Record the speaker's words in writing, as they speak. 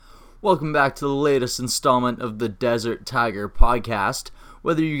Welcome back to the latest installment of the Desert Tiger podcast.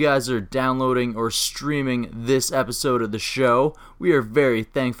 Whether you guys are downloading or streaming this episode of the show, we are very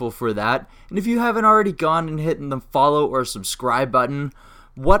thankful for that. And if you haven't already gone and hit the follow or subscribe button,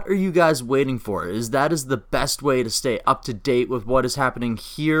 what are you guys waiting for? That is the best way to stay up to date with what is happening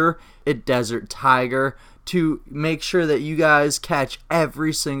here at Desert Tiger, to make sure that you guys catch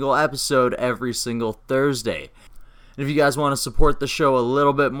every single episode every single Thursday. And if you guys want to support the show a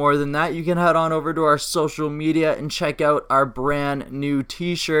little bit more than that, you can head on over to our social media and check out our brand new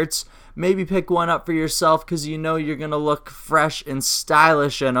t-shirts. Maybe pick one up for yourself because you know you're going to look fresh and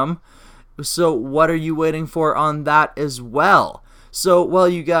stylish in them. So what are you waiting for on that as well? So while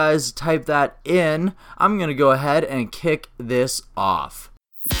you guys type that in, I'm going to go ahead and kick this off.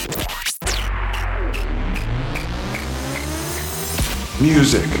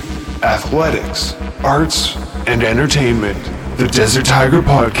 Music, athletics, arts, and entertainment. The Desert Tiger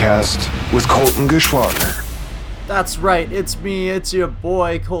Podcast with Colton Geschwader. That's right, it's me, it's your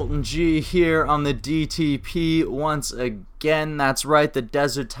boy Colton G here on the DTP once again. That's right, the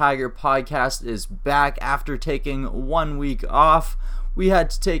Desert Tiger Podcast is back after taking 1 week off. We had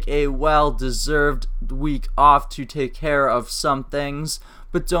to take a well-deserved week off to take care of some things,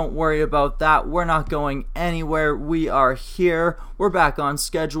 but don't worry about that. We're not going anywhere. We are here. We're back on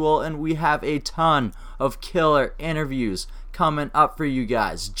schedule, and we have a ton of killer interviews coming up for you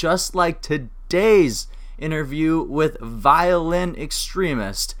guys, just like today's interview with violin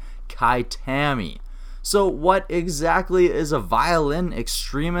extremist Kai Tammy. So what exactly is a violin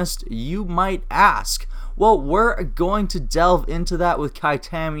extremist, you might ask? Well, we're going to delve into that with Kai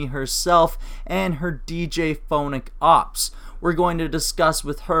Tammy herself and her DJ Phonic Ops. We're going to discuss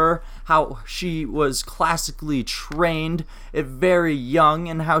with her how she was classically trained at very young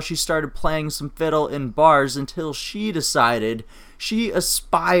and how she started playing some fiddle in bars until she decided she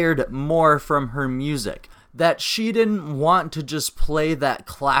aspired more from her music. That she didn't want to just play that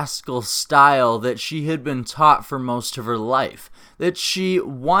classical style that she had been taught for most of her life. That she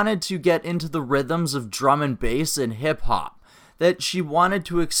wanted to get into the rhythms of drum and bass and hip hop. That she wanted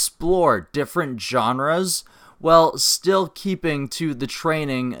to explore different genres while still keeping to the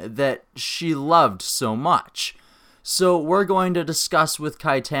training that she loved so much. So we're going to discuss with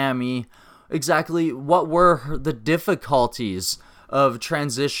Kai Tammy exactly what were the difficulties of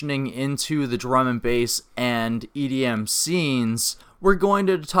transitioning into the drum and bass and EDM scenes. We're going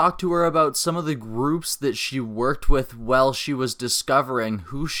to talk to her about some of the groups that she worked with while she was discovering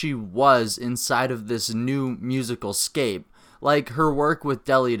who she was inside of this new musical scape, like her work with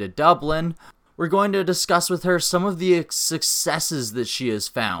Delhi to Dublin. We're going to discuss with her some of the successes that she has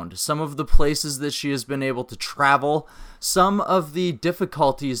found, some of the places that she has been able to travel, some of the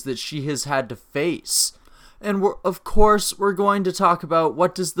difficulties that she has had to face. And of course, we're going to talk about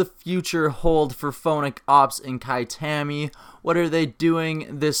what does the future hold for Phonic Ops and Kai Tammy. What are they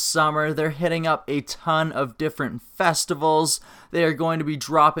doing this summer? They're hitting up a ton of different festivals. They are going to be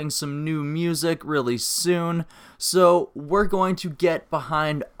dropping some new music really soon. So we're going to get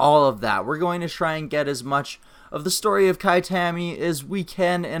behind all of that. We're going to try and get as much of the story of Kai Tammy as we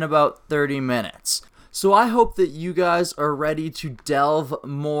can in about 30 minutes. So I hope that you guys are ready to delve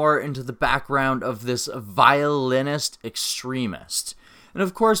more into the background of this violinist extremist. And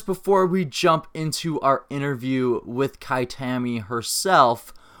of course, before we jump into our interview with Kai Tammy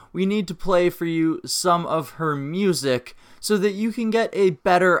herself, we need to play for you some of her music so that you can get a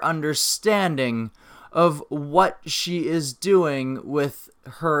better understanding of what she is doing with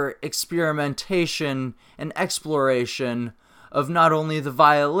her experimentation and exploration of not only the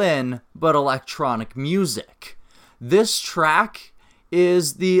violin, but electronic music. This track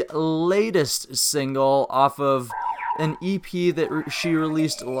is the latest single off of an EP that she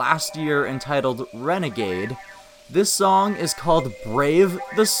released last year entitled Renegade. This song is called Brave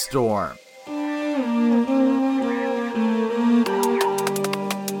the Storm.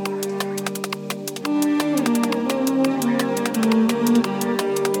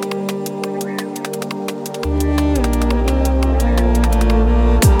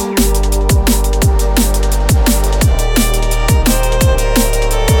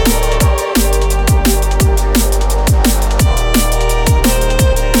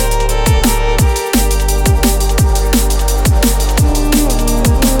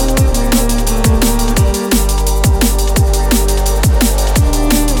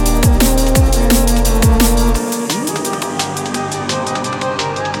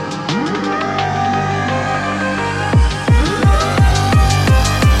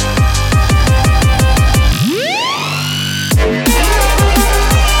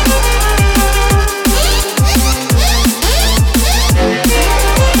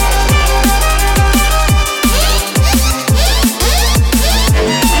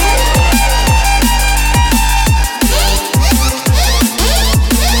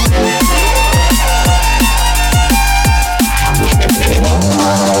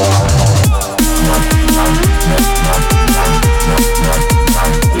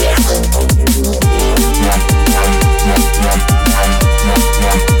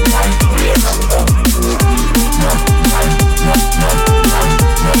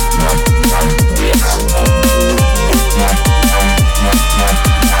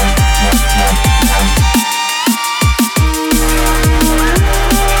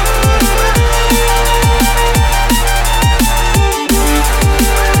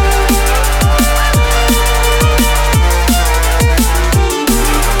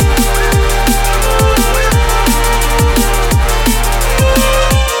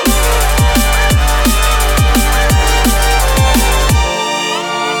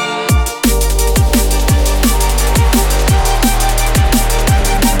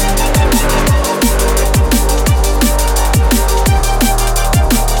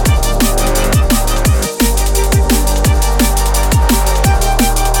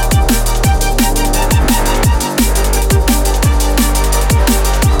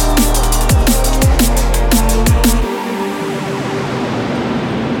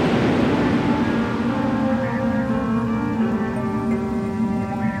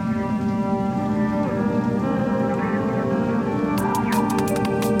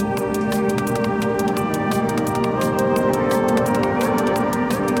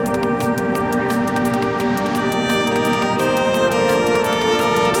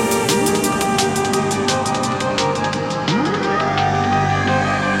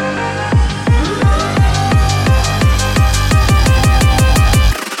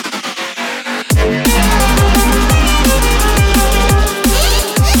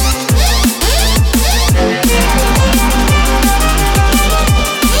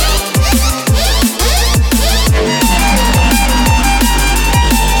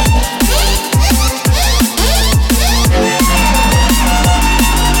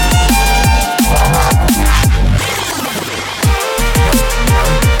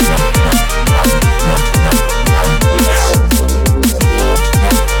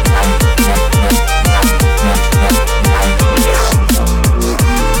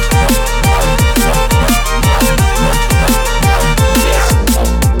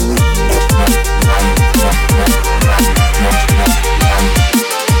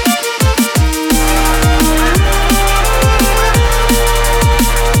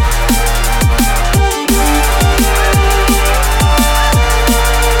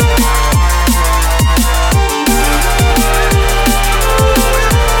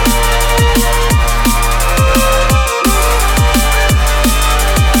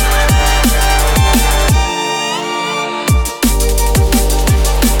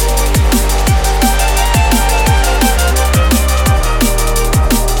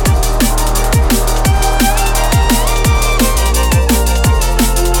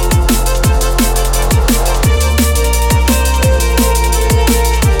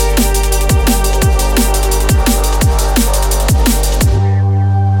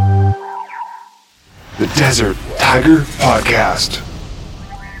 Desert Tiger Podcast.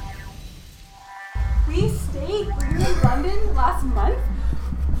 We stayed. We were in London last month.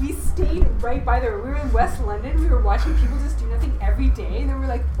 We stayed right by there. We were in West London. We were watching people just do nothing every day, and then we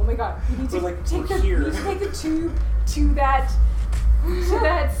were like, "Oh my god, we need to take the tube to that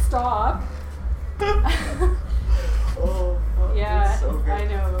stop." Yeah, so good. I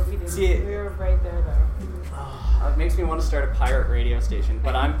know, but we didn't. See, we were right there though. It makes me want to start a pirate radio station,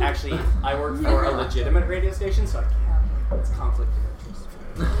 but I work for a legitimate radio station, so I can't. It's conflict of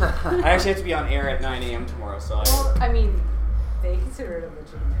interest. I actually have to be on air at 9 a.m. tomorrow, so Well, I mean, they consider it a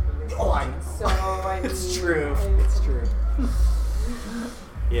legitimate radio Oh, I know. So, I mean... It's true. It's true.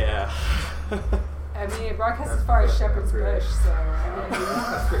 Yeah. I mean, it broadcasts as far as Shepherd's Bush, so...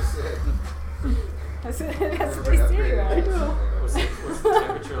 I mean, that's what they say, right? What's the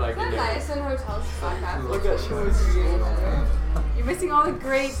temperature like in Isn't it there? nice when hotels podcast? Look at You're missing all the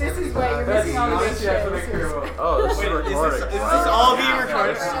great... This is what you're missing all the great shit. Oh, this is Wait, recording. is this all being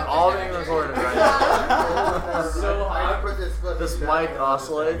recorded? This is all being recorded right now. So high. This mic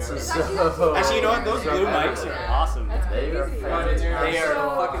oscillates. Actually, you know what? Those blue mics are awesome. That's They are crazy. fantastic. They are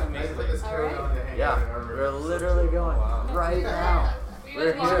So- fucking amazing. Alright. Yeah, we're literally going right now.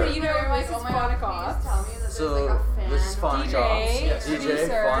 We're You here. know, this is Phonic Ops. So this is Phonic Ops. DJ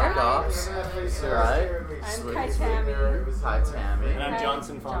producer. Phonic Ops. Right? I'm Sweet. Kai Tammy. Hi Tammy. And I'm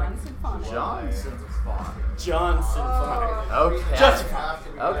Johnson Phonic. Johnson Phonic. Johnson Phonic. Johnson Phonic. Okay. Just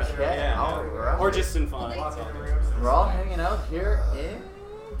Okay. Yeah. Alright. Or just symphonic. We're all hanging out here in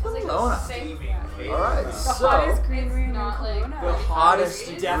Kelowna. Alright, The so hottest green room in not like Kelowna. the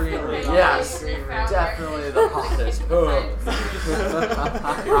hottest Definitely. Yes, definitely the hottest.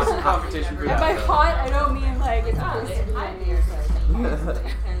 Competition for And by hot, I don't mean like it's supposed to be like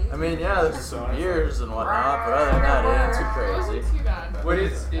I mean, yeah, there's some beers and whatnot, but other than that, it ain't too crazy. What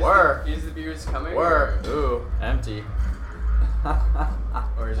is Where? is the beers coming? We're empty.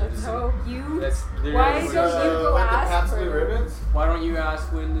 Or is it just, so you. that's Why don't you go ask for ribbons? why don't you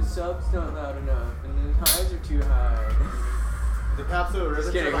ask when the sub's not loud enough and the highs are too high? The capsule ribbons.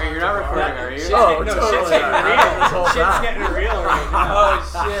 Just kidding, are wait, you're not recording, are you? Shit's Oh, getting, no, totally. shit's getting This whole real. Shit's time. getting real right now. Oh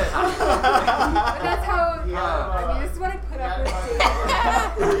shit. But that's how. I mean, this is what I put up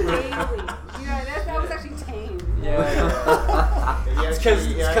with daily. You know, that was actually tame. Yeah. It's 'cause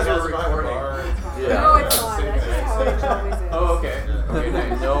we're recording. Yeah. No, it's not. That's just how it always is. Oh, okay. Okay,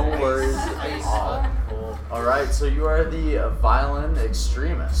 nice. No worries at all. Alright, so you are the violin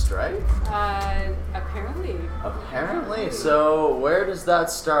extremist, right? Apparently. Apparently. So where does that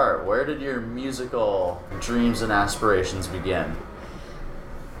start? Where did your musical dreams and aspirations begin?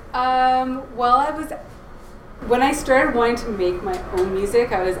 Well, when I started wanting to make my own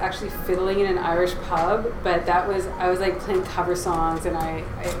music, I was actually fiddling in an Irish pub, but I was like playing cover songs, and I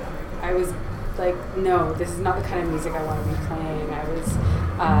was like, no, this is not the kind of music I want to be playing. I was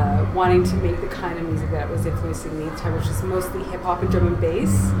wanting to make the kind of music that was influencing me at the time, which was mostly hip hop and drum and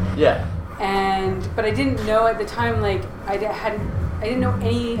bass. Yeah. But I didn't know at the time, like I didn't know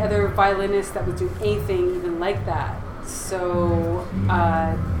any other violinist that was doing anything even like that. So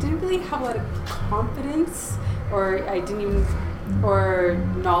didn't really have a lot of confidence, or or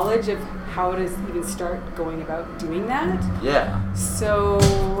knowledge of how to even start going about doing that. Yeah. So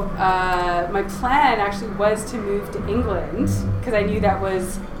my plan actually was to move to England, because I knew that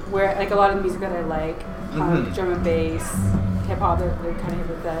was where like a lot of the music that I like, punk, drum and bass, hip hop, the kind of hip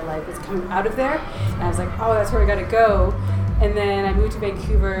hop that I like was coming out of there. And I was like, oh, that's where I gotta go. And then I moved to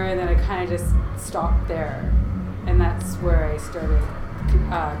Vancouver, and then I kind of just stopped there. And that's where I started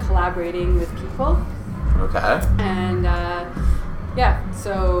collaborating with people. Okay. And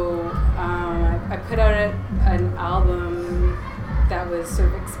so I put out an album that was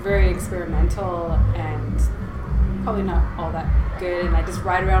sort of very experimental and probably not all that good. And I just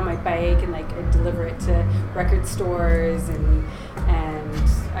ride around my bike and like I deliver it to record stores and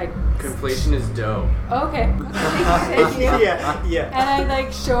I. Completion is dope. Oh, okay. Thank you. Yeah. And I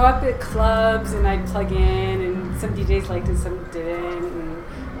like show up at clubs and I'd plug in, and some DJs liked it, some didn't.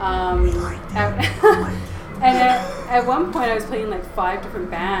 And at one point I was playing like 5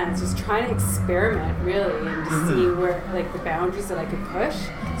 different bands, just trying to experiment really and to see where like the boundaries that I could push.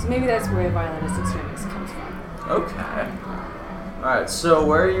 So maybe that's where violinist extremist comes from. Okay. Alright, so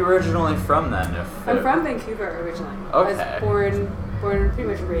where are you originally from then? I'm from Vancouver originally. Okay. I was born pretty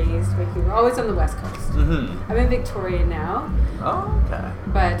much raised Vancouver, always on the west coast. Mm-hmm. I'm in Victoria now. Oh, okay.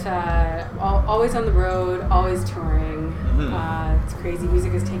 But always on the road, always touring. It's crazy.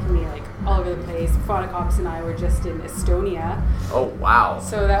 Music has taken me like all over the place. Phonic Ops and I were just in Estonia. Oh, wow.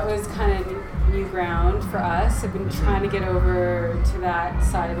 So that was kind of new ground for us. I've been trying to get over to that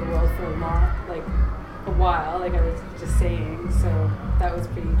side of the world for a while, like I was just saying. So that was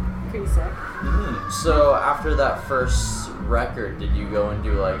pretty sick. So after that first record, did you go and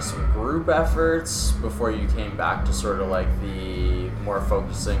do like some group efforts before you came back to sort of like the more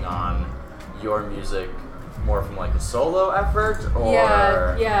focusing on your music more from like a solo effort? Or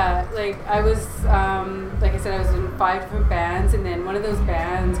Yeah. Like I was, like I said, I was in 5 different bands, and then one of those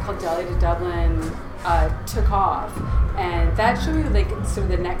bands called Delhi to Dublin took off, and that showed me like sort of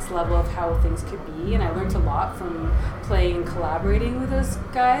the next level of how things could be, and I learned a lot from playing and collaborating with those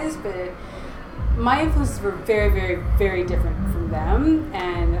guys. But my influences were very, very, very different from them,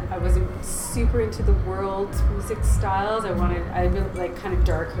 and I wasn't super into the world music styles. I really like kind of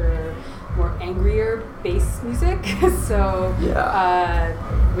darker, more angrier bass music. So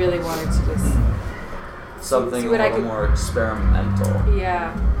really wanted to just something see a what I little could, more experimental.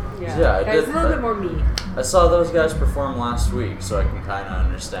 Yeah, I it's did, a little bit more me. I saw those guys perform last week, so I can kind of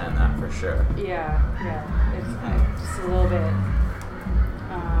understand that for sure. Yeah, it's just a little bit,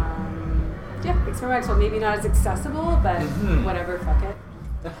 experimental. Maybe not as accessible, but whatever, fuck it.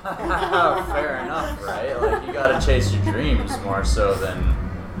 Fair enough, right? Like, you gotta chase your dreams more so than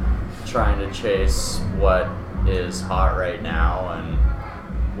trying to chase what is hot right now and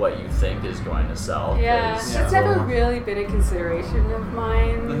what you think is going to sell. Yeah, it's never really been a consideration of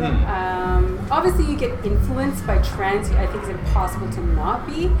mine. Obviously, you get influenced by trends. I think it's impossible to not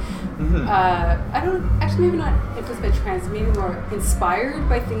be. I don't, actually maybe not influenced by trends, maybe more inspired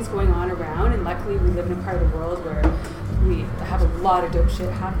by things going on around. And luckily, we live in a part of the world where we have a lot of dope shit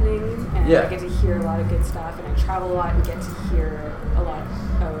happening, and I get to hear a lot of good stuff, and I travel a lot and get to hear a lot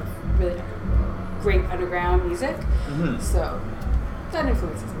of really great underground music. So that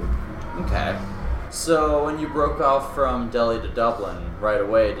influences me. Okay. So when you broke off from Delhi to Dublin, right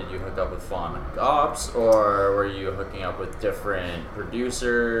away, did you hook up with Phonic Ops, or were you hooking up with different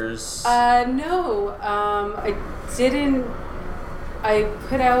producers? No, I didn't. I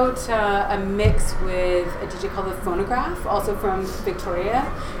put out a mix with a DJ called The Phonograph, also from Victoria,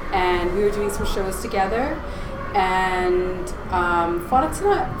 and we were doing some shows together. And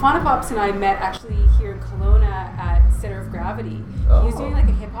Phonic Ops and I met actually here in Kelowna at Center of Gravity. He was doing like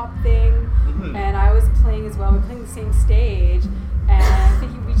a hip hop thing, and I was playing as well. We're playing the same stage, and I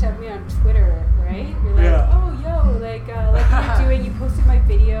think you reached out to me on Twitter, right? You're like, oh, yo, like you're doing. You posted my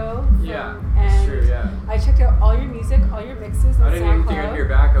video. That's true. Yeah. I checked out all your music, all your mixes on SoundCloud. I didn't even think I'd hear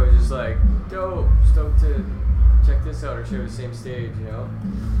back. I was just like, dope, stoked to check this out or share the same stage, you know?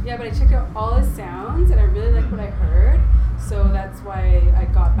 Yeah, but I checked out all his sounds, and I really liked what I heard, so that's why I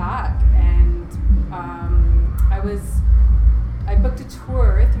got back. And I booked a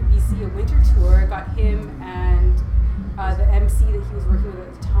tour through BC, a winter tour. Got him and the MC that he was working with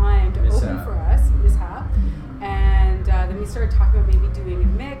at the time to open for us, Mishap. And then we started talking about maybe doing a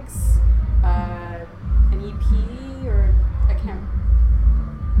mix, an EP, or I can't.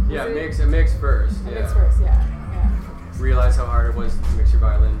 A mix first. A mix first, yeah. Realize how hard it was to mix your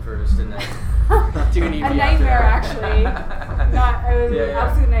violin first, and then do an EP. A nightmare, actually. It was an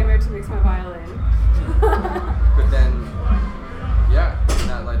absolute nightmare to mix my violin. But then,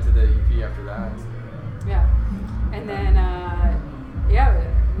 that led to the EP after that. Yeah, and then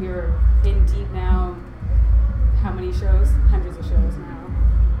we're in deep now. How many shows? Hundreds of shows now.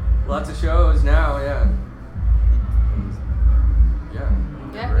 Lots of shows now, yeah.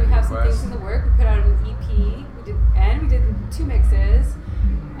 Yeah, we have some things in the work. We put out an EP. We did 2 mixes,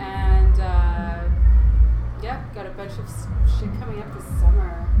 and got a bunch of shit coming up this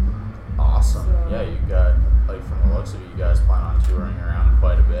summer. Awesome. So, you got, like, from the looks of it, you guys plan on touring around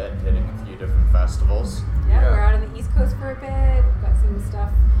quite a bit, hitting a few different festivals. Yeah, we're out on the East Coast for a bit. We've got some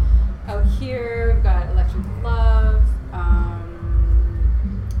stuff out here. We've got Electric Love.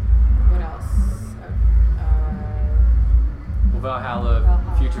 What else?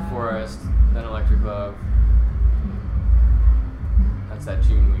 Valhalla, Future Forest, then Electric Love. That's that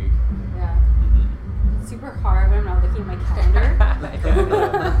June week. Yeah. Super hard when I'm not looking at my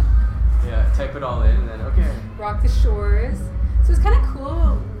calendar. Type it all in and then Rock the Shores. So it's kind of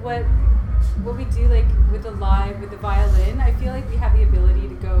cool what we do, like with the violin. I feel like we have the ability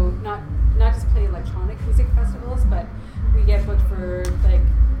to go not just play electronic music festivals, but we get booked for like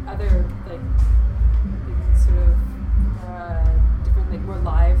other like sort of different like more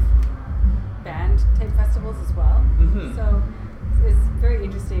live band type festivals as well. So it's very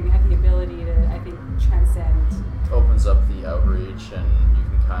interesting. We have the ability to, I think, transcend. Opens up the outreach, and you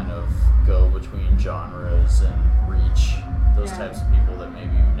can kind of go between genres and reach those types of people that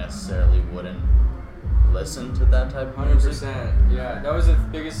maybe you necessarily wouldn't listen to that type of music. 100%. Yeah, that was the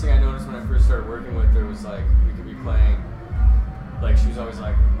biggest thing I noticed when I first started working with her. Was like we could be playing. Like she was always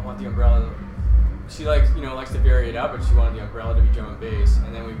like, I want the Umbrella she likes to vary it up, but she wanted the umbrella to be drum and bass,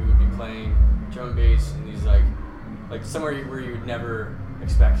 and then we would be playing drum and bass in these like somewhere where you would never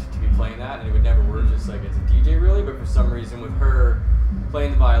expect to be playing that, and it would never work just like as a DJ really, but for some reason with her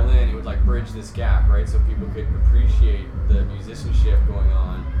playing the violin, it would like bridge this gap, right? So people could appreciate the musicianship going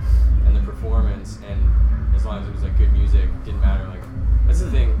on and the performance, and as long as it was like good music, it didn't matter. Like that's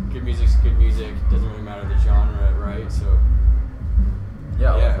the thing, good music's good music. Doesn't really matter the genre, right? So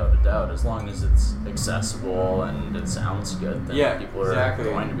yeah, without a doubt. As long as it's accessible and it sounds good, then people are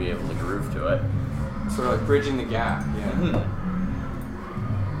going to be able to groove to it. Sort of like bridging the gap. Yeah.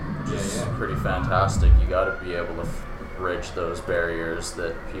 Which is pretty fantastic. You got to be able to bridge those barriers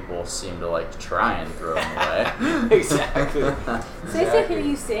that people seem to like to try and throw in the way. Exactly. It's nice to hear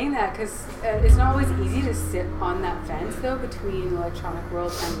you saying that, because it's not always easy to sit on that fence though between electronic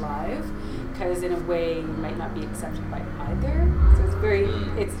world and live, because in a way you might not be accepted by either. So it's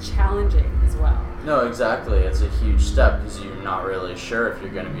it's challenging as well. No, exactly. It's a huge step because you're not really sure if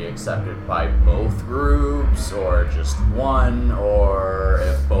you're going to be accepted by both groups or just one, or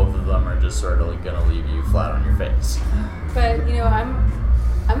if both of them are just sort of like going to leave you flat on your face. But I'm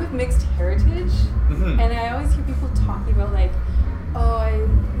of mixed heritage, and I always hear people talking about like, oh, I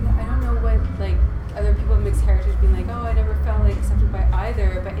don't know what like other people of mixed heritage being like, oh, I never felt like accepted by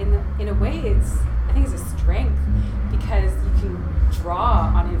either. But in a way, I think it's a strength because you can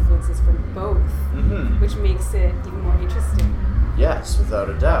draw on influences from both, which makes it even more interesting. Yes, without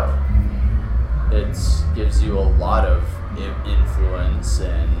a doubt. It gives you a lot of influence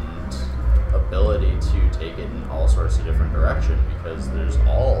and ability to take it in all sorts of different directions, because there's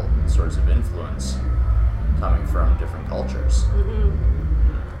all sorts of influence coming from different cultures.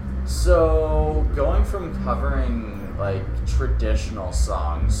 So going from covering like traditional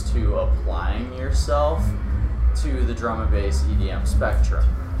songs to applying yourself to the drum and bass EDM spectrum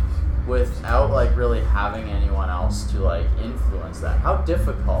without like really having anyone else to like influence that, how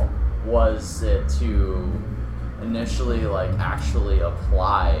difficult was it to initially like actually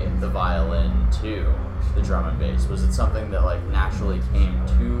apply the violin to the drum and bass? Was it something that like naturally came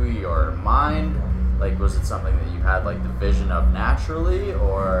to your mind? Like, was it something that you had like the vision of naturally,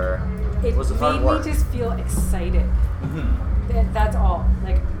 or was it hard work? It made me just feel excited. That's all.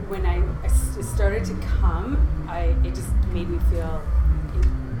 Like when it started to come, it just made me feel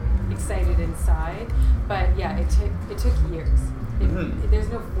excited inside. But yeah, it took years. There's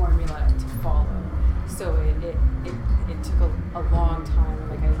no formula to follow. So it took a long time.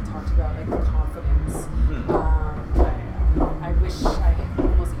 Like I talked about, like the confidence. I wish I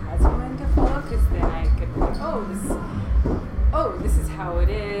almost had someone to follow, because then I could be like, this is how it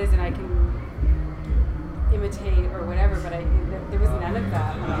is, and I can imitate or whatever. But there was none of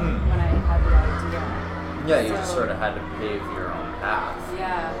that when I had the idea. Yeah, you just sort of had to pave your own path.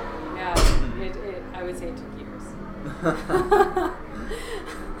 Yeah. I would say it took years.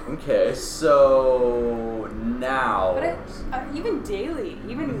 Okay, so now... But even daily,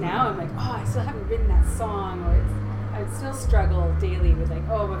 even now, I'm like, oh, I still haven't written that song, or I still struggle daily with like,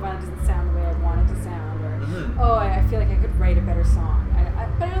 oh, my violin doesn't sound the way I want it to sound, or oh, I feel like I could write a better song.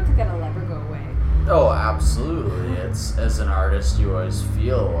 But I don't think that'll ever go away. Oh, absolutely. It's, as an artist, you always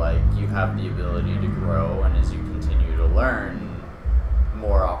feel like you have the ability to grow, and as you continue to learn,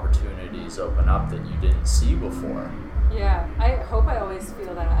 more opportunities open up that you didn't see before. Yeah, I hope I always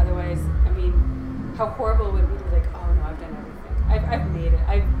feel that. Otherwise, I mean, how horrible would it be to be like, oh no, I've done everything. I've made it.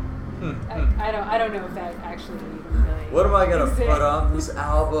 I don't know if that actually even really. What am I gonna put on this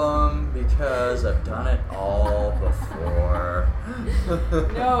album? Because I've done it all before.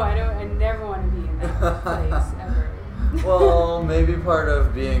 No, I don't. I never want to be in that place ever. Well, maybe part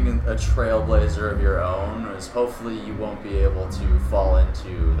of being a trailblazer of your own is hopefully you won't be able to fall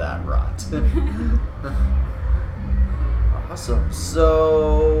into that rut. Awesome.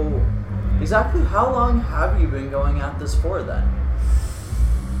 So, exactly how long have you been going at this for then?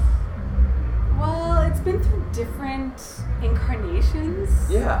 Well, it's been through different incarnations.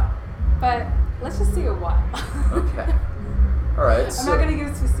 Yeah. But let's just say a while. Okay. All right. I'm not going to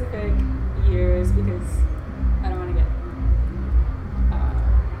give specific years because I don't want to get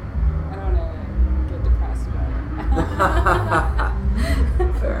depressed about it.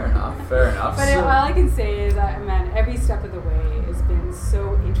 Fair enough. But all I can say is that, man, every step of the way has been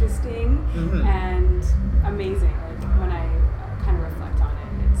so interesting and amazing. Like when I kind of reflect on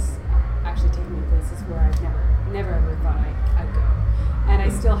it, it's actually taken me places where I've never ever thought I'd go. And I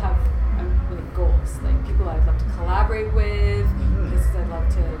still have like goals, like people I'd love to collaborate with, places I'd love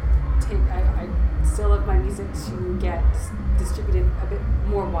to take. I still love my music to get distributed a bit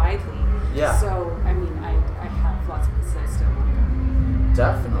more widely. Yeah. So, I mean, I have lots of places I still want to go.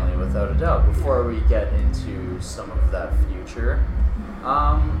 Definitely, without a doubt. Before we get into some of that future,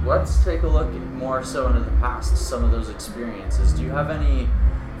 let's take a look more so into the past, some of those experiences. Do you have any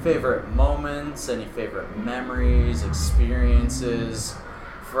favorite moments, any favorite memories, experiences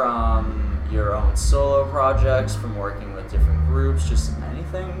from your own solo projects, from working with different groups, just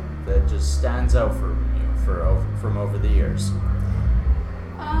anything that just stands out for you from over the years?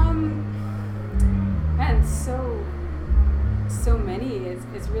 Man, so many.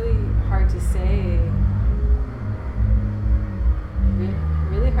 It's really hard to say.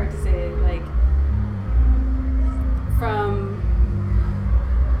 Really hard to say. Like, from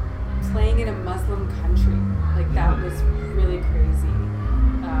playing in a Muslim country, like that was really crazy,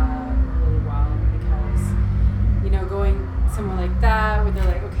 really wild, because, you know, going somewhere like that where they're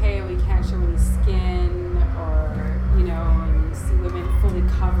like, okay, we can't show any skin, or, you know, and you see women fully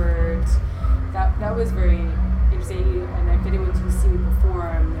covered. That was very interesting. And if anyone to see me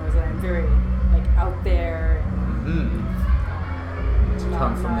perform, there was I'm very like out there. To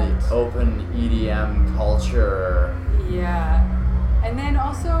come from the open EDM culture. Yeah. And then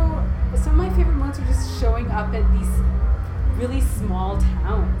also, some of my favorite moments are just showing up at these really small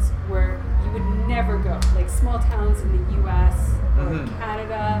towns where you would never go, like small towns in the U.S. or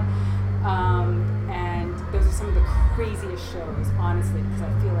Canada, and those are some of the craziest shows, honestly, because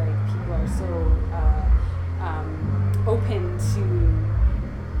I feel like people are so open to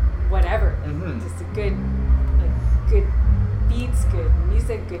whatever, just a good beats, good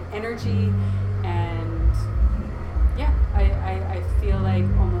music, good energy, and yeah, I feel like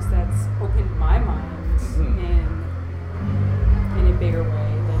almost that's opened my mind in a bigger way,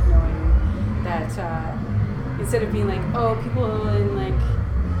 like knowing that instead of being like, oh, people in like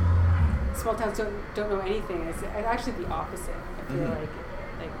small towns don't know anything, it's actually the opposite. I feel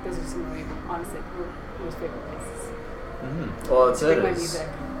like those are some of my, honestly, most favorite places. Well, it's to make my music.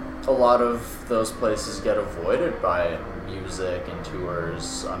 A lot of those places get avoided by music and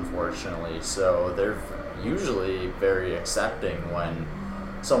tours, unfortunately, so they're usually very accepting when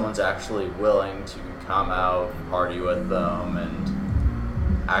someone's actually willing to come out and party with them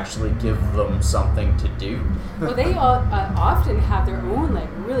and actually give them something to do. Well, they all often have their own like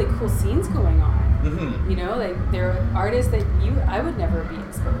really cool scenes going on. You know, like they're artists that I would never be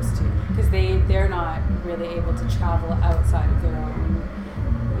exposed to, because they're not really able to travel outside of their own,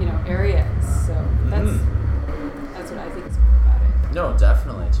 you know, areas. So that's what I think is cool about it. No,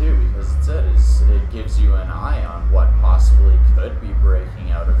 definitely too, because it gives you an eye on what possibly could be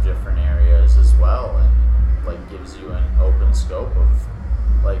breaking out of different areas as well, and like gives you an open scope of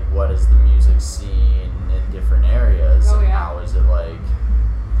like what is the music scene in different areas, and how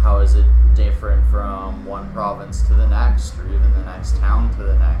is it different from one province to the next, or even the next town to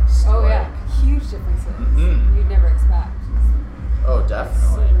the next. Oh, like, yeah, huge differences. You'd never expect. Oh,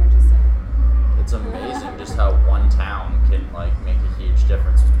 definitely. Super interesting. It's amazing just how one town can like make a huge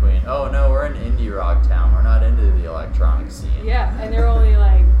difference between, oh no, we're an indie rock town, we're not into the electronic scene. Yeah, and they're only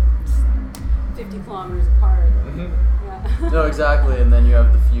like 50 kilometers apart. Yeah. No, exactly, and then you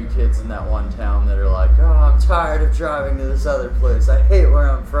have the few kids in that one town that are like, oh, I'm tired of driving to this other place, I hate where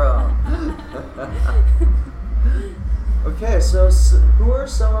I'm from. Okay, so who are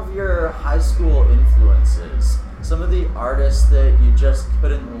some of your high school influences? Some of the artists that you just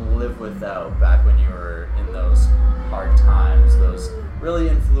couldn't live without back when you were in those hard times, those really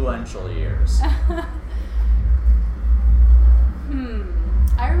influential years?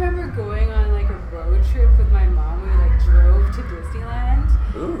 I remember going on like a road trip with my mom. We like drove to Disneyland.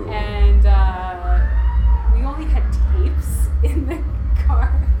 Ooh. And we only had tapes in the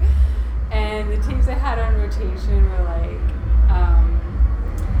car. And the tapes I had on rotation were like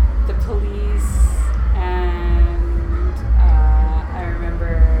The Police, and I remember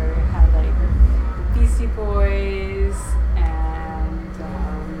it had like Beastie Boys and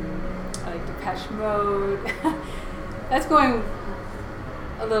like Depeche Mode. That's going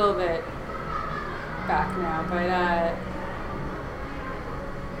a little bit back now, but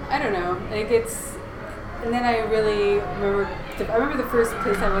I don't know, like it's, and then I really remember, I remember the first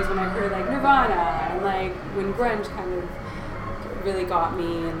place I was when I heard like Nirvana, and like when grunge kind of really got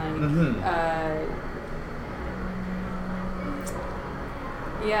me, and like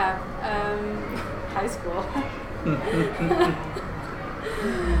high school.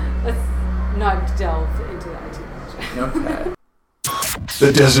 Let's not delve into that too much. Okay.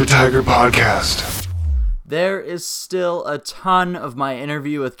 The Desert Tiger Podcast. There is still a ton of my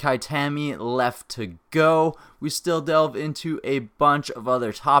interview with Kaitami left to go. We still delve into a bunch of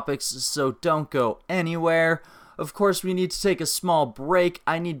other topics, so don't go anywhere. Of course, we need to take a small break.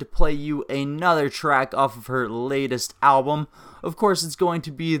 I need to play you another track off of her latest album. Of course, it's going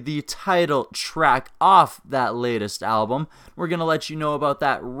to be the title track off that latest album. We're going to let you know about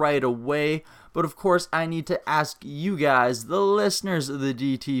that right away. But of course, I need to ask you guys, the listeners of the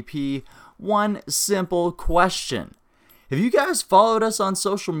DTP, one simple question. Have you guys followed us on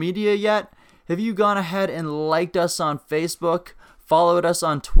social media yet? Have you gone ahead and liked us on Facebook, followed us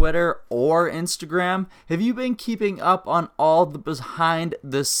on Twitter or Instagram? Have you been keeping up on all the behind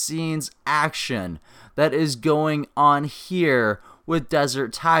the scenes action that is going on here with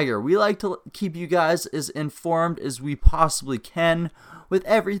Desert Tiger? We like to keep you guys as informed as we possibly can with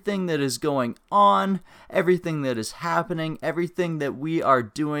everything that is going on, everything that is happening, everything that we are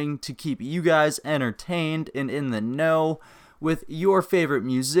doing to keep you guys entertained and in the know with your favorite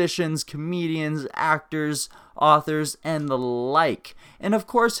musicians, comedians, actors, authors, and the like. And of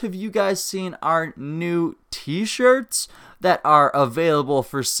course, have you guys seen our new t-shirts that are available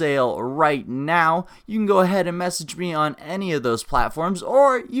for sale right now? You can go ahead and message me on any of those platforms,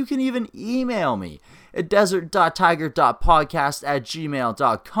 or you can even email me at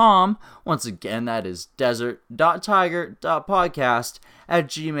desert.tiger.podcast@gmail.com. Once again, that is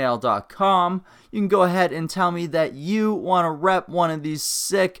desert.tiger.podcast@gmail.com. You can go ahead and tell me that you want to rep one of these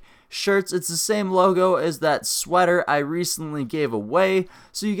sick shirts. It's the same logo as that sweater I recently gave away,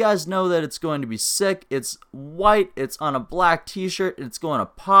 so you guys know that it's going to be sick. It's white, it's on a black t-shirt, it's going to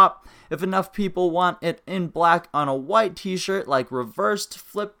pop. If enough people want it in black on a white t-shirt, like reversed,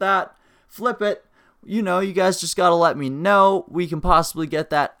 flip it, you know, you guys just gotta let me know. We can possibly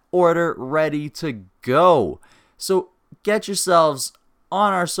get that order ready to go. So get yourselves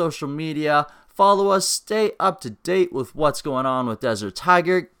on our social media, follow us, stay up to date with what's going on with Desert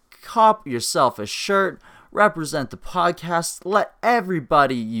Tiger, cop yourself a shirt, represent the podcast, let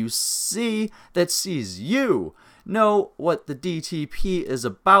everybody you see that sees you know what the DTP is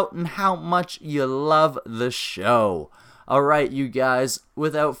about and how much you love the show. Alright, you guys,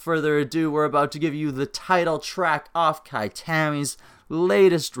 without further ado, we're about to give you the title track off Kaitami's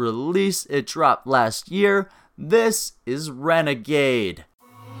latest release. It dropped last year. This is Renegade.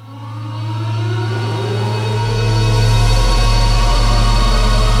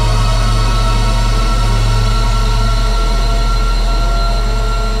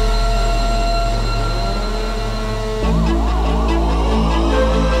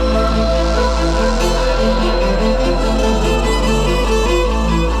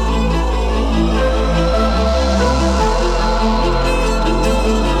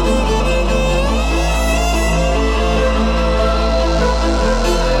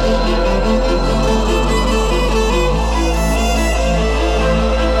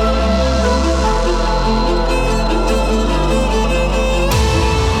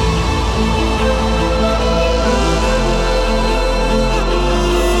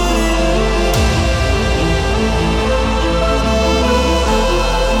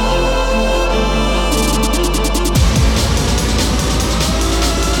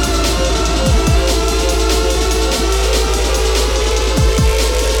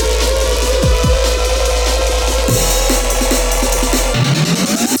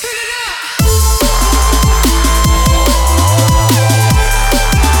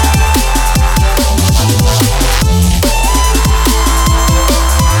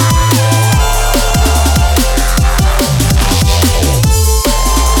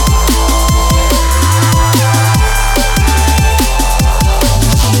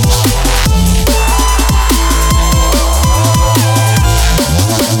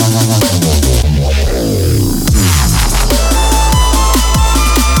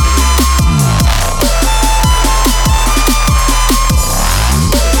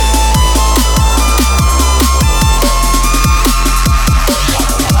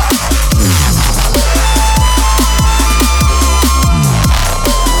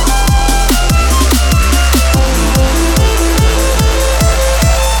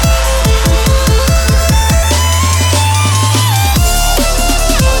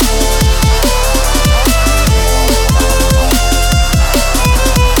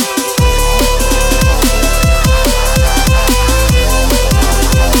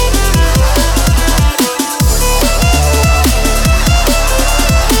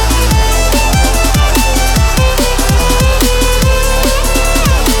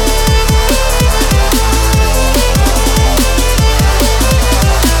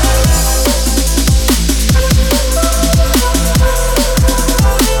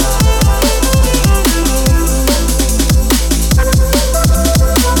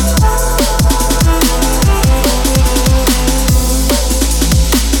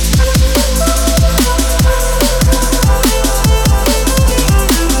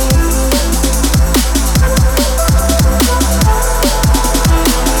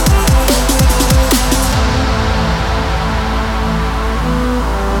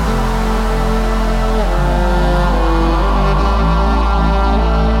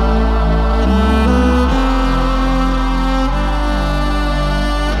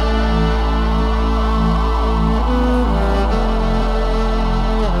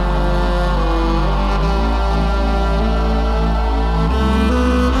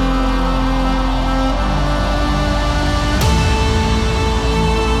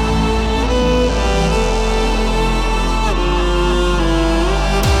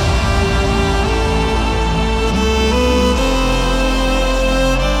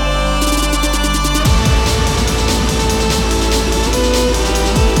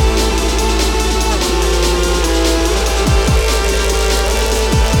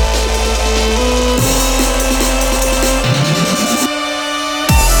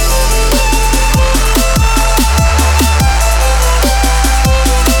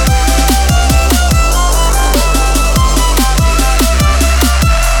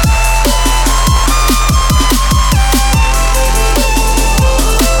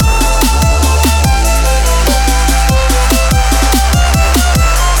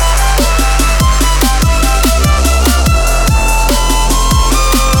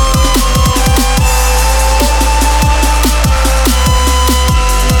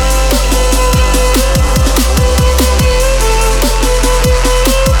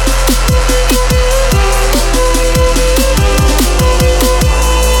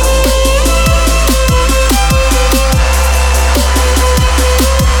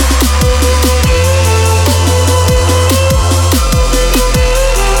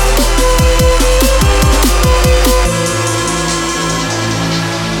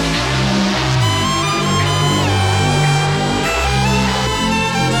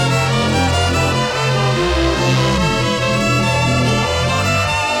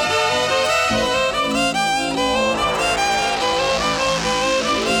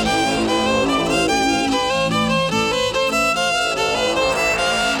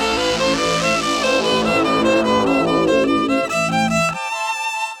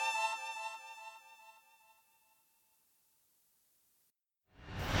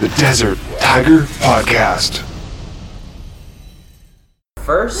 The Desert Tiger Podcast.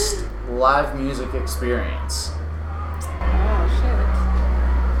 First live music experience. Oh,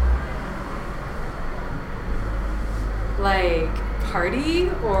 shit. Like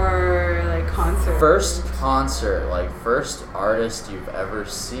party or like concert? First concert, like first artist you've ever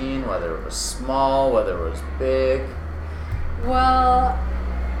seen, whether it was small, whether it was big. Well,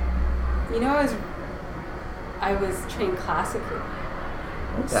 you know, I was trained classically.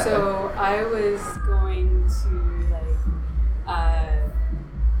 Okay. So I was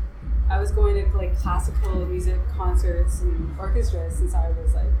going to classical music concerts and orchestras since I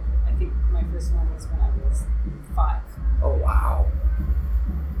was I think my first one was when I was 5. Oh wow.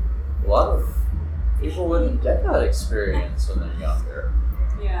 A lot of people wouldn't get that experience when they're younger.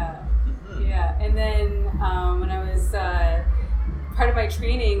 Yeah. Mm-hmm. Yeah. And then when I was part of my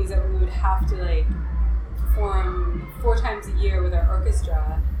training was that we would have to perform 4 times a year with our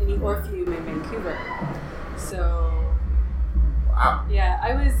orchestra in the Orpheum in Vancouver. So Wow. yeah,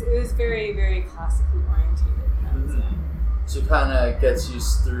 it was very, very classically orientated when I was young. So it kind of gets you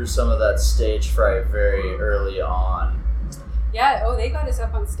through some of that stage fright very early on. Yeah, they got us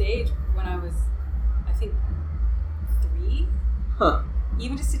up on stage when I was, I think, 3. Huh.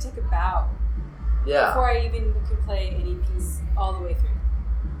 Even just to take a bow. Yeah. Before I even could play any piece all the way through.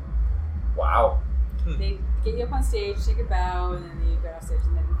 Wow. They get you up on stage, take a bow, and then you get off stage.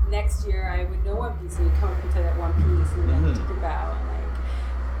 And then next year I would know one piece, and you'd come up and play that one piece, and then take a bow and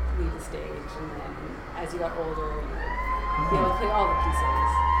leave the stage. And then as you got older, you would be able to play all the pieces.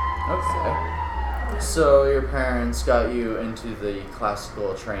 Okay. So your parents got you into the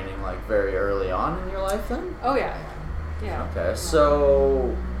classical training very early on in your life then? Oh yeah. Yeah. Okay.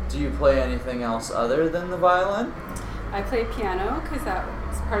 So do you play anything else other than the violin? I play piano because that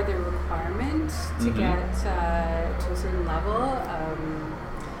was part of the requirement to get to a certain level.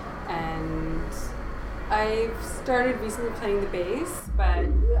 And I've started recently playing the bass, but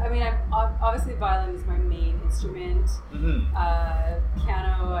I mean, obviously violin is my main instrument.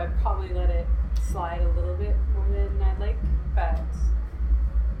 Piano, I probably let it slide a little bit more than I'd like, but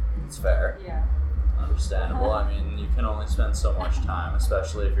It's fair. yeah. Understandable. I mean, you can only spend so much time,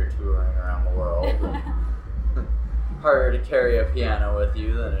 especially if you're touring around the world. And harder to carry a piano with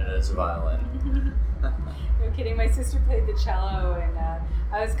you than it is a violin. No kidding. My sister played the cello, and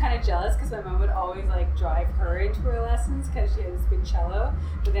I was kind of jealous because my mom would always drive her into her lessons because she had this big cello.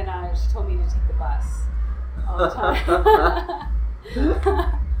 But then she told me to take the bus all the time.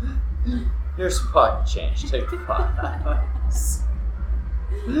 Here's some pocket change. Take the bus.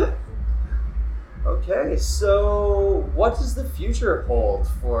 Okay, so what does the future hold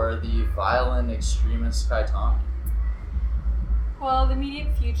for the violin extremist Kaitani? Well, the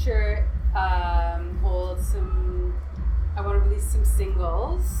immediate future holds some. I want to release some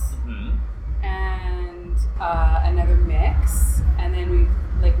singles and another mix, and then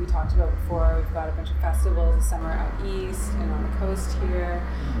like we talked about before, we've got a bunch of festivals this summer out east and on the coast here.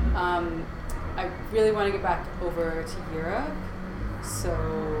 I really want to get back over to Europe, so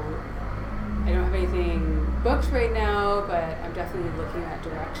I don't have anything booked right now, but I'm definitely looking that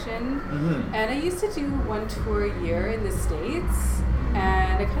direction. And I used to do 1 tour a year in the States,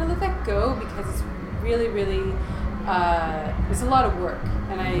 and I kind of let that go because it's really, really, it's a lot of work.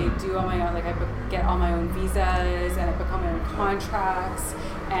 And I do all my own, I get all my own visas, and I book all my own contracts,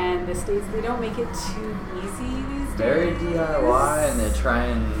 and the States, they don't make it too easy these days. Very DIY, and they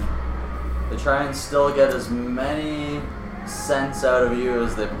try and still get as many cents out of you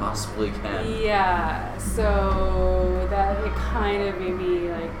as they possibly can. Yeah, so that it kind of made me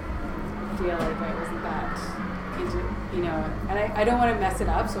feel like I wasn't that into, and I don't want to mess it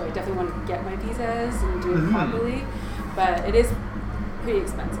up, so I definitely want to get my visas and do it properly, but it is pretty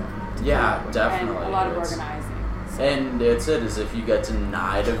expensive. Yeah, definitely. And a lot of organizing. So. And it's if you get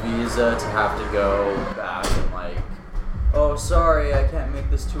denied a visa to have to go back and oh, sorry, I can't make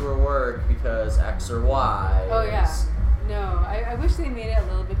this tour work because X or Y. Oh, yeah. No, I wish they made it a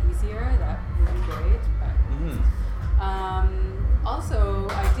little bit easier. That would be great. But also,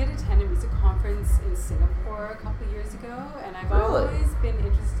 I did attend a music conference in Singapore a couple years ago, and I've always been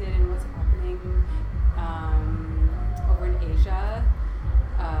interested in what's happening over in Asia.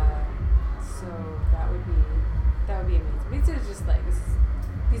 So that would be amazing. These are just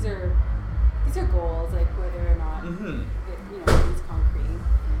these are goals, whether or not it's concrete.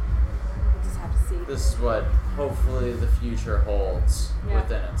 We'll just have to see. This is what hopefully the future holds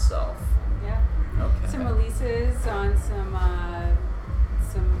within itself. Yeah. Okay. Some releases on some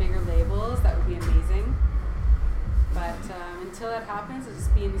bigger labels, that would be amazing. But until that happens, I'll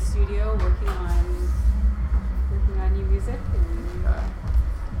just be in the studio working on new music. And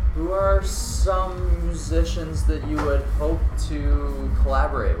who are some musicians that you would hope to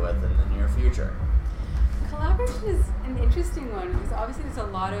collaborate with in the near future? Collaboration is an interesting one because obviously there's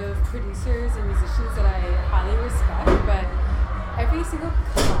a lot of producers and musicians that I highly respect, but every single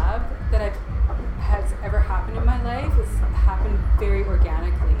collab that has ever happened in my life has happened very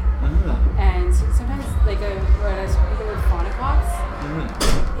organically. Mm-hmm. And so sometimes, like when I was speaking with Phonicops,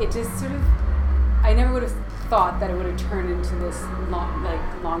 Mm-hmm. it just sort of, I never would have thought that it would have turned into this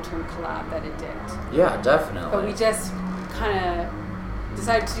long-term collab that it did. Yeah, definitely. But we just kind of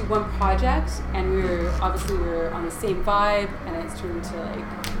decided to do one project, and we were on the same vibe, and it's turned into like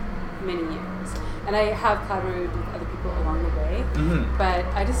many years. And I have collaborated with other people along the way, Mm-hmm. but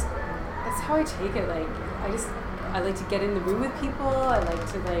that's how I take it. Like I like to get in the room with people. I like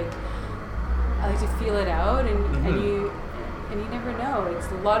to feel it out, and Mm-hmm. you never know. It's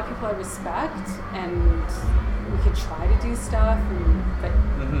a lot of people I respect, and we could try to do stuff, but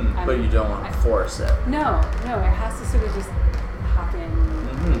Mm-hmm. But you don't want to force it. No, it has to sort of just happen.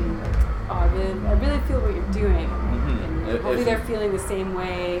 Mm-hmm. And, like, oh, I really feel what you're doing, Mm-hmm. and If hopefully you- they're feeling the same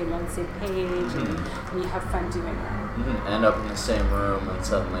way and on the same page, Mm-hmm. and you have fun doing that. Mm-hmm. End up in the same room, and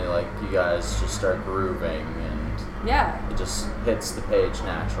suddenly, like, you guys just start grooving, and Yeah, it just hits the page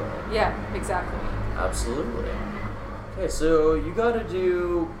naturally. yeah, exactly. Absolutely. Okay, so you got to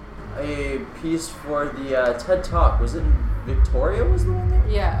do a piece for the TED Talk. Was it in Victoria? Was the one there?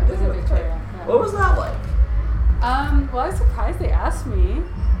 Yeah, it was in Victoria. Yeah. What was that like? Well, I was surprised they asked me.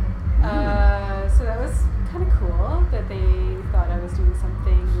 So that was kind of cool that they thought I was doing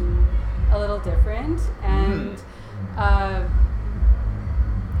something a little different. And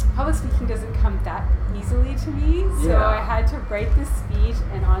public speaking doesn't come that easily to me. So Yeah. I had to write this speech,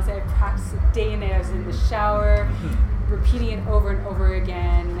 and honestly, I practiced it day and night. I was in the shower, repeating it over and over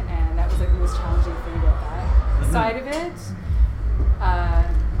again, and that was like the most challenging thing about that side of it.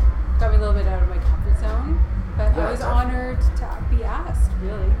 Got me a little bit out of my comfort zone, but Yeah, I was definitely. honored to be asked,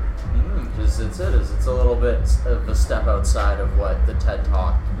 really. Because it's a little bit of a step outside of what the TED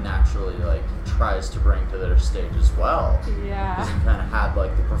Talk naturally like tries to bring to their stage as well. Because Yeah. you kind of had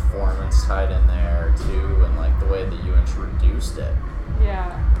like the performance tied in there too, and like the way that you introduced it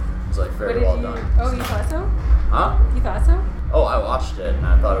Yeah. was like What very did well you? done. Oh, you thought so? Huh? You thought so? Oh, I watched it and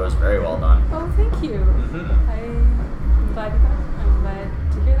I thought it was very well done. Oh, thank you. Mhm. I'm glad you thought. I'm glad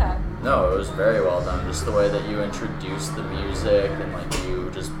to hear that. No, it was very well done. Just the way that you introduced the music and like you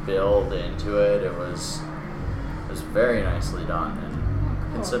just build into it, it was very nicely done. And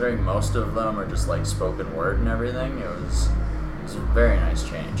Cool. considering most of them are just like spoken word and everything, it was a very nice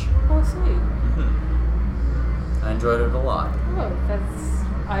change. Oh, sweet. I enjoyed it a lot. Oh,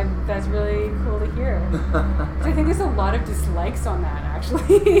 that's really cool to hear. 'Cause I think there's a lot of dislikes on that,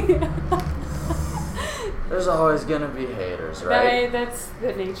 actually. There's always gonna be haters, right? That's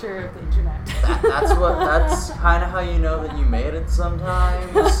the nature of the internet. That's kind of how you know that you made it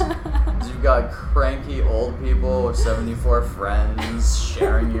sometimes. 'Cause you've got cranky old people with 74 friends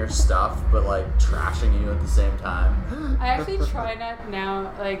sharing your stuff, but like trashing you at the same time. I actually try not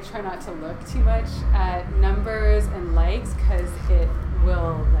to look too much at numbers and likes because it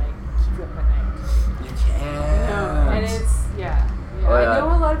will like keep you up at night. You can't. No, and it's yeah. Oh, yeah. I know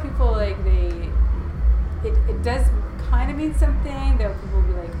a lot of people like it does kind of mean something. There people will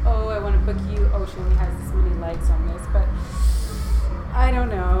be like, oh, I want to book you. Oh, she only has this many likes on this, but I don't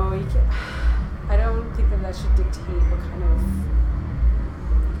know. I don't think that should dictate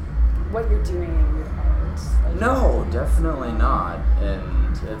what you're doing with art. Like, No, definitely not.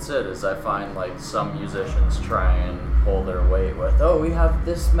 And is I find like some musicians try and pull their weight with, oh, we have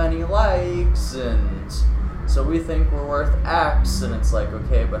this many likes, and so we think we're worth X, and it's like,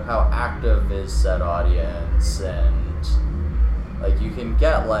 okay, but how active is said audience? And like you can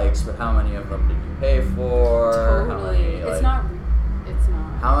get likes, but how many of them did you pay for? How Totally. many, It's like, not.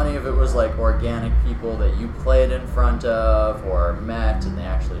 how many of it was like organic people that you played in front of or met and they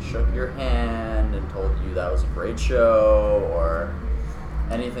actually shook your hand and told you that was a great show or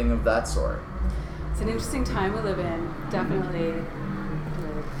anything of that sort? It's an interesting time we live in. Definitely.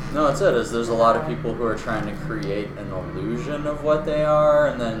 No, that's it. There's a lot of people who are trying to create an illusion of what they are,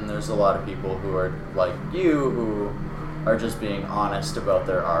 and then there's a lot of people who are like you who are just being honest about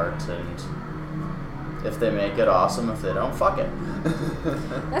their art, and if they make it, awesome. If they don't, fuck it.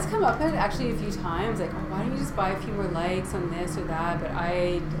 That's come up actually a few times. Like, oh, why don't you just buy a few more likes on this or that? But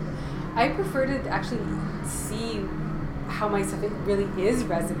I prefer to actually see how my stuff really is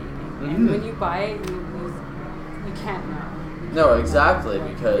resonating. And when you buy it, you can't know. No, exactly, What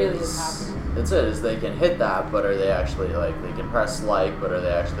because really is happening. that's it. Is they can hit that, but are they actually like they can press like, but are they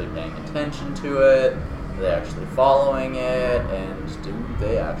actually paying attention to it? they actually following it, and do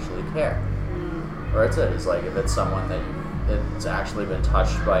they actually care? Or it's like if it's someone that's actually been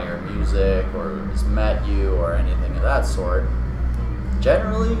touched by your music or has met you or anything of that sort,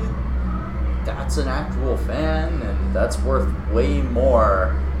 generally that's an actual fan, and that's worth way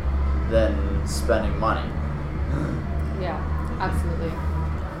more than spending money. Yeah, absolutely.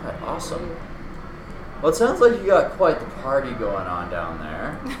 Awesome. Well, it sounds like you got quite the party going on down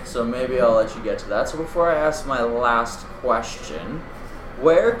there, so maybe I'll let you get to that. So before I ask my last question,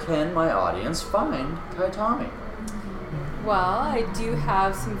 where can my audience find Kaitami? Well, I do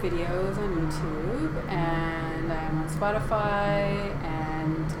have some videos on YouTube, and I'm on Spotify,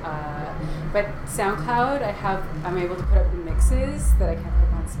 and but SoundCloud, I'm able to put up the mixes that I can't put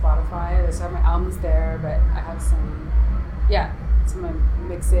up on Spotify. I still have my albums there, but I have some of my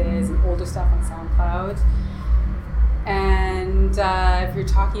mixes and older stuff on SoundCloud. And if you're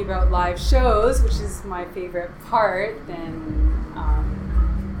talking about live shows, which is my favorite part, then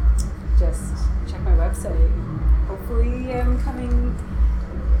just check my website. Hopefully I'm coming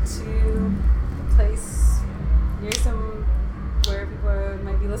to a place near where people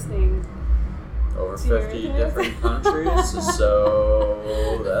might be listening. Over 50 different countries,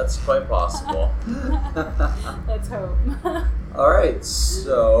 so that's quite possible. Let's hope. Alright,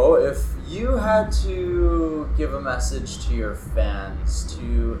 so if you had to give a message to your fans,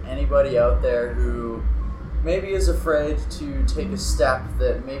 to anybody out there who maybe is afraid to take a step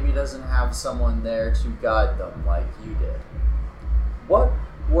that maybe doesn't have someone there to guide them like you did, what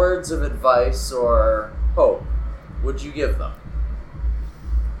words of advice or hope would you give them?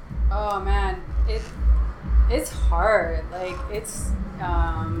 Oh man, it's hard. Like it's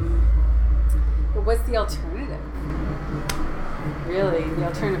but what's the alternative? Really, the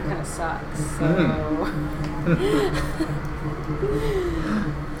alternative kind of sucks. So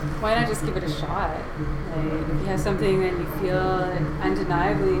why not just give it a shot? Like if you have something that you feel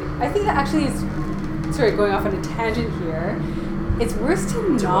undeniably, I think that actually is. Sorry, going off on a tangent here. It's worse to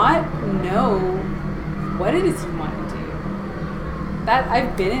not know what it is you want to do. That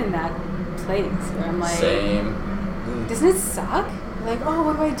I've been in that place where I'm like, same. Doesn't it suck? Like, oh,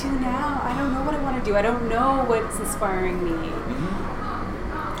 what do I do now? I don't know what I want to do. I don't know what's inspiring me.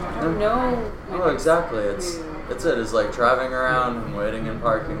 I don't know. Oh, exactly. It's like driving around and waiting in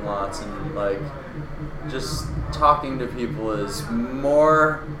parking lots and like just talking to people is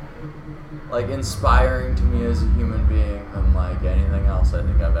more like inspiring to me as a human being than like anything else I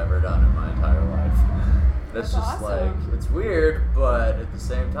think I've ever done in my entire life. That's just awesome. Like, it's weird, but at the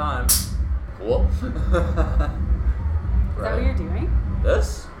same time, cool. Is that what you're doing?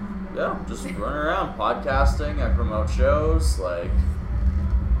 This? Yeah, just running around podcasting. I promote shows, like,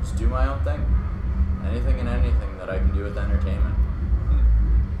 just do my own thing. Anything and anything that I can do with entertainment.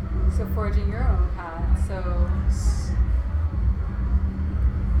 So forging your own path. So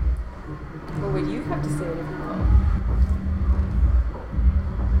what would you have to say to people?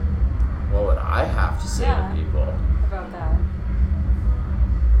 What would I have to say to people? About that.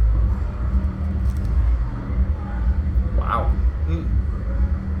 Wow.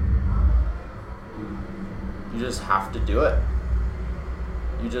 You just have to do it.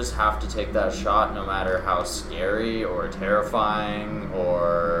 You just have to take that shot no matter how scary or terrifying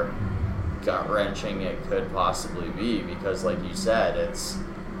or gut-wrenching it could possibly be, because like you said, it's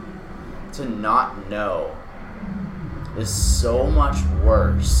to not know is so much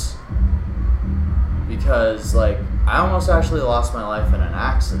worse. Because like I almost actually lost my life in an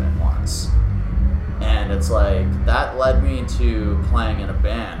accident once. And it's like, that led me to playing in a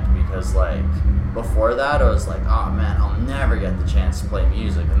band, because like, before that I was like, oh man, I'll never get the chance to play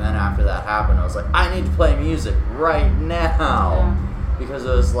music. And then after that happened, I was like, I need to play music right now. Yeah. Because it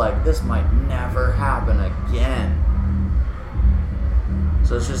was like, this might never happen again.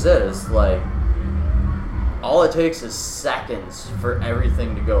 So it's just it, it's like, all it takes is seconds for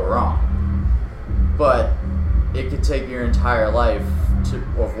everything to go wrong. But it could take your entire life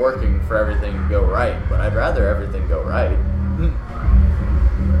of working for everything to go right, but I'd rather everything go right.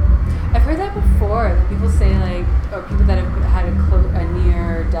 I've heard that before, that people say like, or people that have had a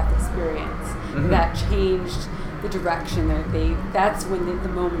near-death experience that changed the direction that's when the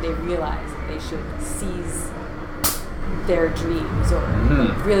moment they realize that they should seize their dreams or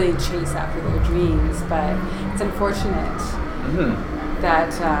really chase after their dreams. But it's unfortunate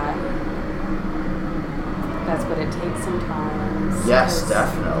that that's what it takes sometimes. Yes,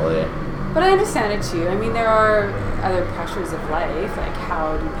 definitely. But I understand it too. I mean, there are other pressures of life, like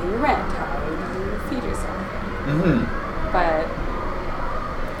how do you pay your rent? How do you feed yourself? But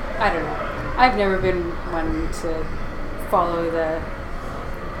I don't know. I've never been one to follow the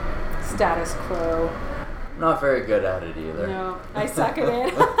status quo. Not very good at it either. No, I suck at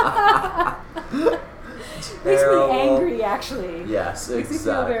it. Makes me Terrible. angry, actually. Yes, Makes me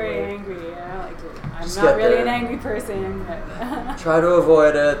feel exactly. very angry. I don't like to. I'm Just not get really there. an angry person. But Try to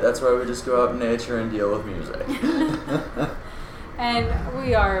avoid it. That's why we just go out in nature and deal with music. And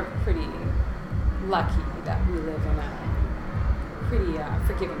we are pretty lucky that we live in a pretty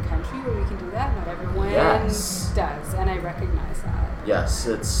forgiving country where we can do that. Not everyone Yes. does, and I recognize that. Yes,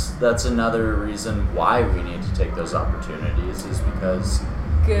 that's another reason why we need to take those opportunities, is because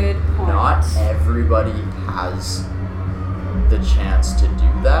Good point. not everybody has the chance to do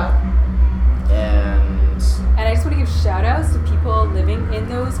that. And I just want to give shout outs to people living in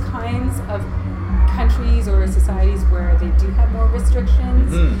those kinds of countries or societies where they do have more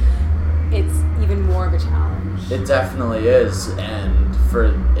restrictions. It's even more of a challenge. it definitely is. And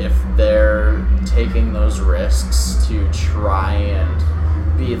if they're taking those risks to try and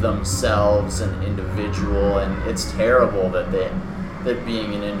be themselves, an individual, and it's terrible that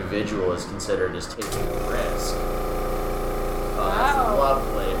being an individual is considered as taking a risk. That's Wow.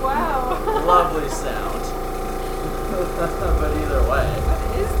 lovely. Wow. Lovely sound. But either way, What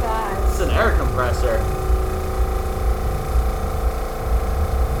is that? it's an air compressor.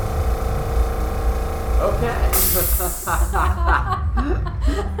 Okay.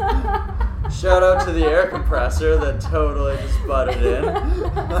 Shout out to the air compressor that totally just butted in.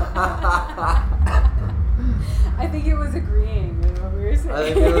 I think it was agreeing with what we were saying. I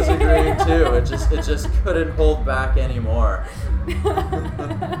think it was agreeing too. It just couldn't hold back anymore.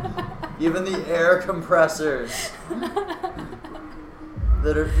 Even the air compressors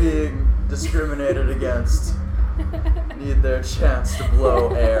that are being discriminated against need their chance to blow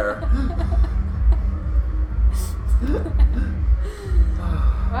air.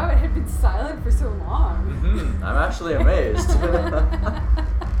 Wow, it had been silent for so long. I'm actually amazed.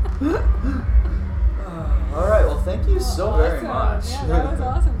 All right, well, thank you so very much. Yeah, that was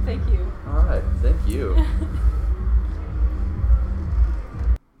awesome. Thank you. All right, thank you.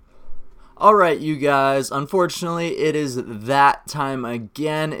 All right, you guys, unfortunately, it is that time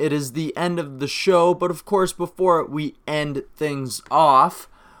again. It is the end of the show, but of course, before we end things off,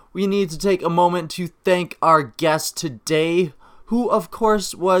 we need to take a moment to thank our guest today, who, of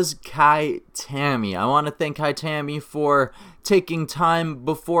course, was Kai Tammy. I want to thank Kai Tammy for taking time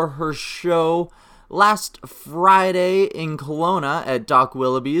before her show last Friday in Kelowna at Doc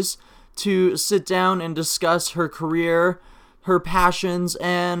Willoughby's to sit down and discuss her career, her passions,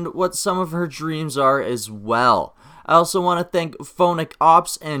 and what some of her dreams are as well. I also want to thank Phonic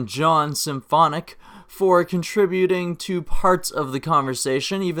Ops and John Symphonic for contributing to parts of the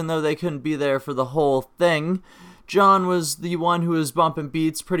conversation, even though they couldn't be there for the whole thing. John was the one who was bumping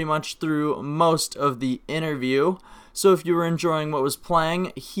beats pretty much through most of the interview, so if you were enjoying what was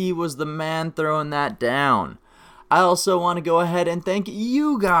playing, he was the man throwing that down. I also want to go ahead and thank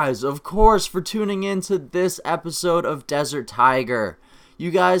you guys, of course, for tuning in to this episode of Desert Tiger.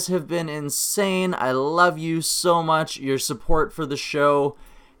 You guys have been insane. I love you so much. Your support for the show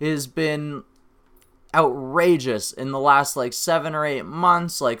has been outrageous in the last 7 or 8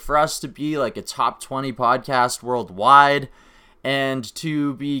 months. For us to be a top 20 podcast worldwide and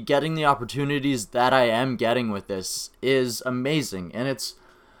to be getting the opportunities that I am getting with this is amazing, and it's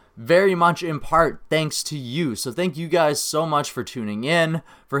very much in part thanks to you. So thank you guys so much for tuning in,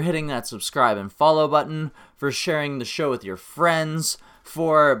 for hitting that subscribe and follow button, for sharing the show with your friends,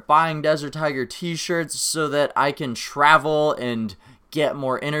 for buying Desert Tiger t-shirts so that I can travel and get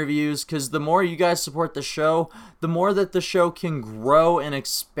more interviews, because the more you guys support the show, the more that the show can grow and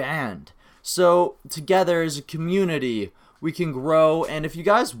expand. So together as a community, we can grow. And if you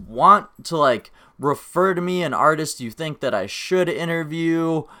guys want to refer to me, an artist you think that I should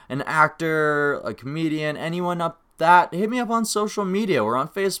interview, an actor, a comedian, anyone up that, hit me up on social media. We're on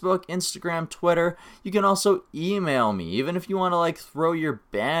Facebook, Instagram, Twitter. You can also email me, even if you want to throw your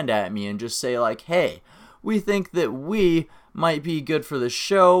band at me and just say hey, we think that we might be good for the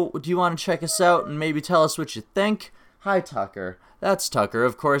show. Do you want to check us out and maybe tell us what you think? Hi, Tucker. That's Tucker.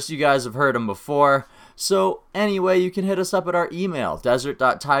 Of course, you guys have heard him before. So anyway, you can hit us up at our email,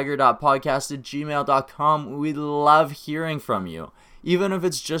 desert.tiger.podcast@gmail.com. We love hearing from you, even if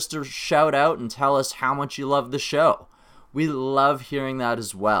it's just a shout out and tell us how much you love the show. We love hearing that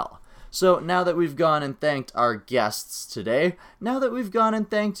as well. So now that we've gone and thanked our guests today, now that we've gone and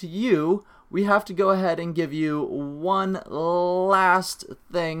thanked you, we have to go ahead and give you one last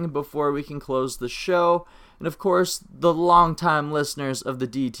thing before we can close the show. And of course, the longtime listeners of the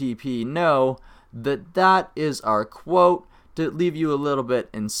DTP know that that is our quote, to leave you a little bit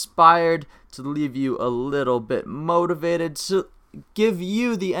inspired, to leave you a little bit motivated, to give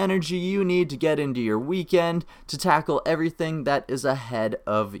you the energy you need to get into your weekend to tackle everything that is ahead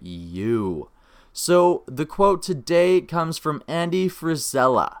of you. So the quote today comes from Andy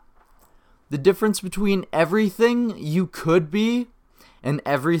Frisella. The difference between everything you could be and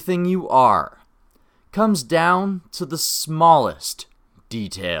everything you are comes down to the smallest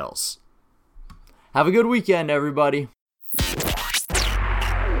details. Have a good weekend, everybody.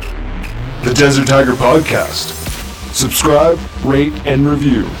 The Desert Tiger Podcast. Subscribe, rate, and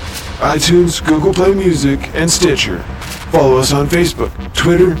review. iTunes, Google Play Music, and Stitcher. Follow us on Facebook,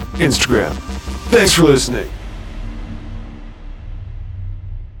 Twitter, Instagram. Thanks for listening.